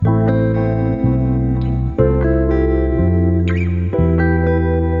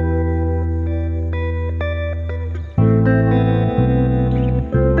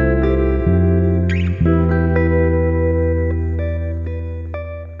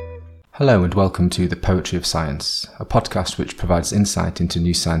Hello and welcome to The Poetry of Science, a podcast which provides insight into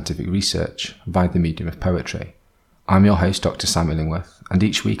new scientific research via the medium of poetry. I'm your host, Dr. Sam Illingworth, and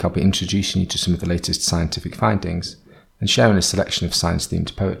each week I'll be introducing you to some of the latest scientific findings and sharing a selection of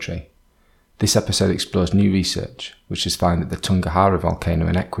science-themed poetry. This episode explores new research, which has found that the Tungahara volcano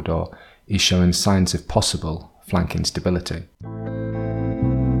in Ecuador is showing signs of possible flank instability.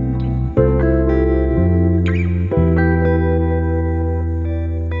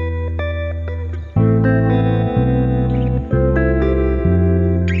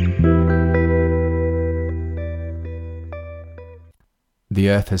 The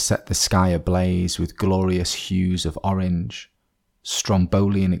earth has set the sky ablaze with glorious hues of orange.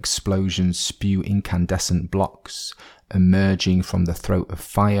 Strombolian explosions spew incandescent blocks, emerging from the throat of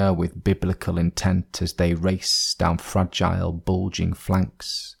fire with biblical intent as they race down fragile, bulging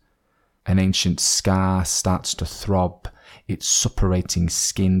flanks. An ancient scar starts to throb, its suppurating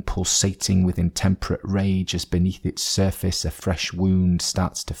skin pulsating with intemperate rage as beneath its surface a fresh wound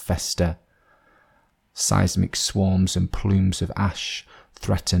starts to fester. Seismic swarms and plumes of ash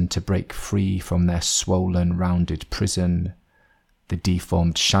threaten to break free from their swollen, rounded prison, the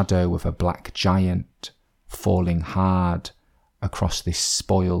deformed shadow of a black giant falling hard across this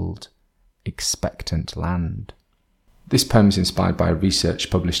spoiled, expectant land. This poem is inspired by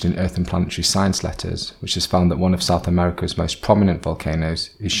research published in Earth and Planetary Science Letters, which has found that one of South America's most prominent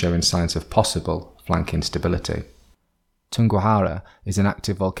volcanoes is showing signs of possible flank instability. Tungahara is an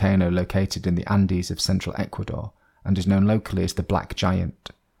active volcano located in the Andes of central Ecuador and is known locally as the Black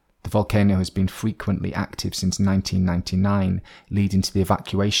Giant. The volcano has been frequently active since 1999, leading to the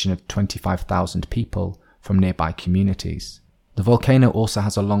evacuation of 25,000 people from nearby communities. The volcano also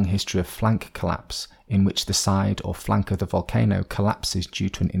has a long history of flank collapse, in which the side or flank of the volcano collapses due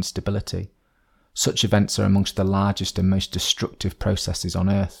to an instability. Such events are amongst the largest and most destructive processes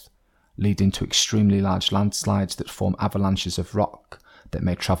on Earth, leading to extremely large landslides that form avalanches of rock that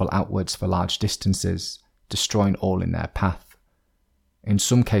may travel outwards for large distances, destroying all in their path. In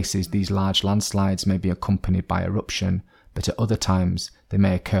some cases, these large landslides may be accompanied by eruption, but at other times they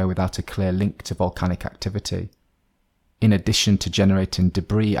may occur without a clear link to volcanic activity. In addition to generating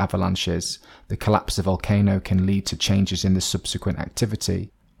debris avalanches, the collapse of a volcano can lead to changes in the subsequent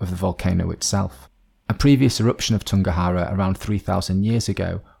activity of the volcano itself. A previous eruption of Tungahara around 3,000 years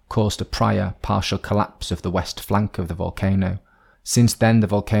ago caused a prior partial collapse of the west flank of the volcano. Since then, the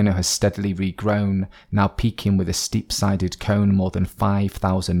volcano has steadily regrown, now peaking with a steep-sided cone more than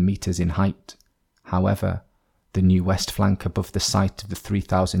 5,000 metres in height. However, the new west flank above the site of the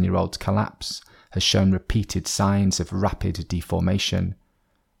 3,000-year-old collapse has shown repeated signs of rapid deformation.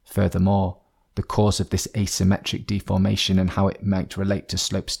 Furthermore, the cause of this asymmetric deformation and how it might relate to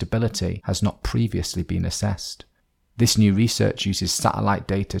slope stability has not previously been assessed. This new research uses satellite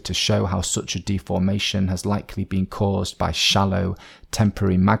data to show how such a deformation has likely been caused by shallow,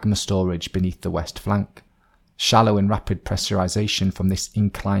 temporary magma storage beneath the west flank. Shallow and rapid pressurization from this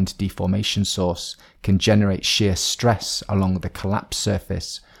inclined deformation source can generate shear stress along the collapse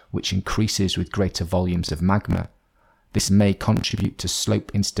surface, which increases with greater volumes of magma. This may contribute to slope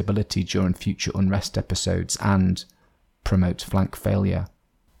instability during future unrest episodes and promote flank failure.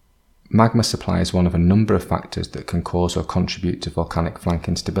 Magma supply is one of a number of factors that can cause or contribute to volcanic flank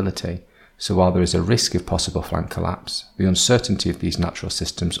instability, so while there is a risk of possible flank collapse, the uncertainty of these natural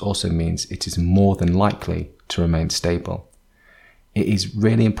systems also means it is more than likely to remain stable. It is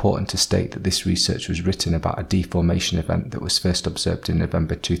really important to state that this research was written about a deformation event that was first observed in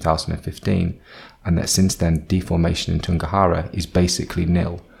November 2015, and that since then deformation in Tungahara is basically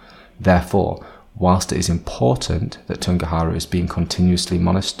nil. Therefore, whilst it is important that Tungahara is being continuously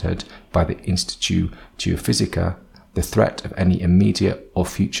monitored by the Instituto Geofísica, the threat of any immediate or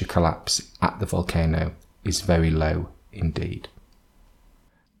future collapse at the volcano is very low indeed.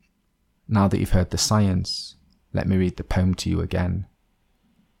 Now that you've heard the science, let me read the poem to you again.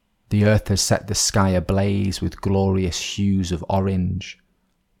 The earth has set the sky ablaze with glorious hues of orange.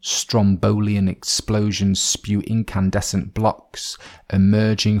 Strombolian explosions spew incandescent blocks,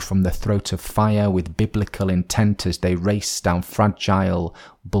 emerging from the throat of fire with biblical intent as they race down fragile,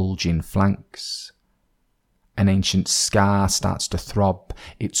 bulging flanks. An ancient scar starts to throb,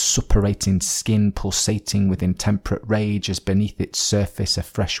 its suppurating skin pulsating with intemperate rage as beneath its surface a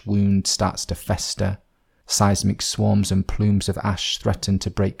fresh wound starts to fester. Seismic swarms and plumes of ash threaten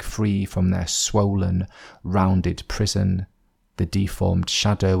to break free from their swollen, rounded prison, the deformed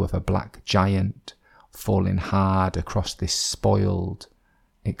shadow of a black giant falling hard across this spoiled,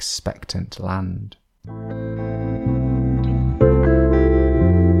 expectant land.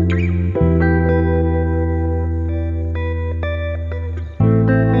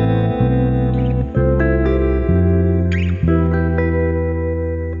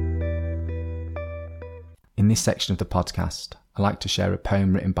 this section of the podcast, I like to share a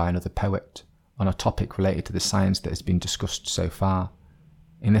poem written by another poet on a topic related to the science that has been discussed so far.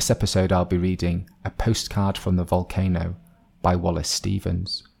 In this episode, I'll be reading A Postcard from the Volcano by Wallace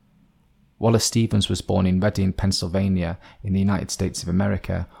Stevens. Wallace Stevens was born in Reading, Pennsylvania, in the United States of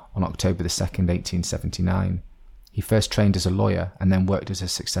America on October 2nd, 1879. He first trained as a lawyer and then worked as a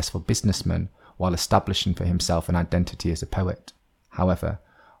successful businessman while establishing for himself an identity as a poet. However,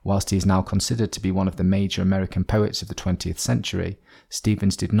 whilst he is now considered to be one of the major American poets of the 20th century,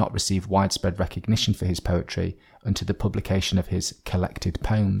 Stevens did not receive widespread recognition for his poetry until the publication of his collected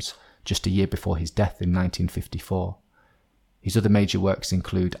poems just a year before his death in 1954. His other major works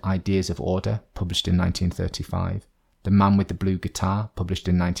include Ideas of Order, published in 1935, The Man with the Blue Guitar, published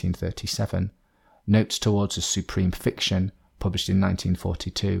in 1937, Notes Towards a Supreme Fiction, published in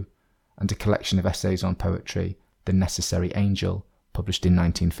 1942, and a collection of essays on poetry, The Necessary Angel, published in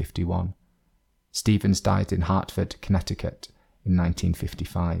 1951. Stevens died in Hartford, Connecticut in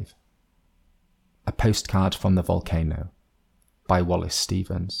 1955. A Postcard from the Volcano by Wallace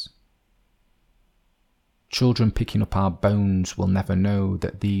Stevens. Children picking up our bones will never know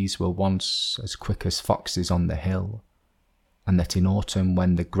that these were once as quick as foxes on the hill, and that in autumn,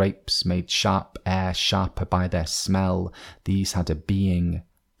 when the grapes made sharp air sharper by their smell, these had a being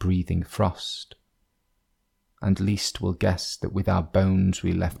breathing frost. And least will guess that with our bones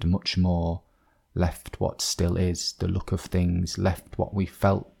we left much more, left what still is the look of things, left what we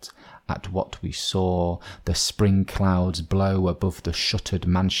felt at what we saw. The spring clouds blow above the shuttered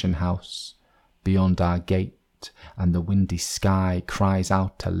mansion house beyond our gate, and the windy sky cries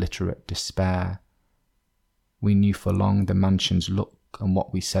out a literate despair. We knew for long the mansion's look, and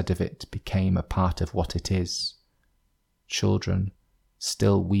what we said of it became a part of what it is. Children,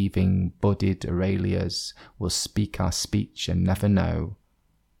 still weaving budded aralias, will speak our speech and never know.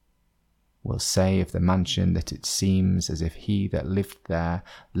 Will say of the mansion that it seems as if he that lived there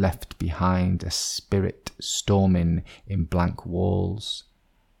left behind a spirit storming in blank walls,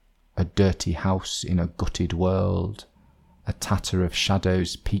 a dirty house in a gutted world, a tatter of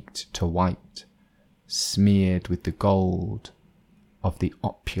shadows peaked to white, smeared with the gold of the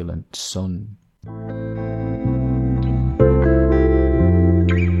opulent sun.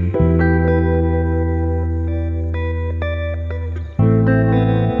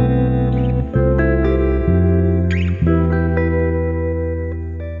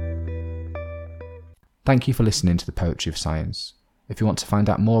 Thank you for listening to the Poetry of Science. If you want to find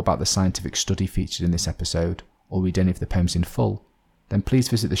out more about the scientific study featured in this episode, or read any of the poems in full, then please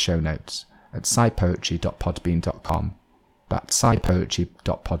visit the show notes at scipoetry.podbean.com. That's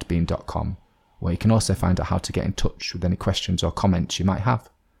scipoetry.podbean.com, where you can also find out how to get in touch with any questions or comments you might have.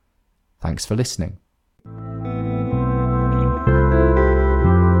 Thanks for listening.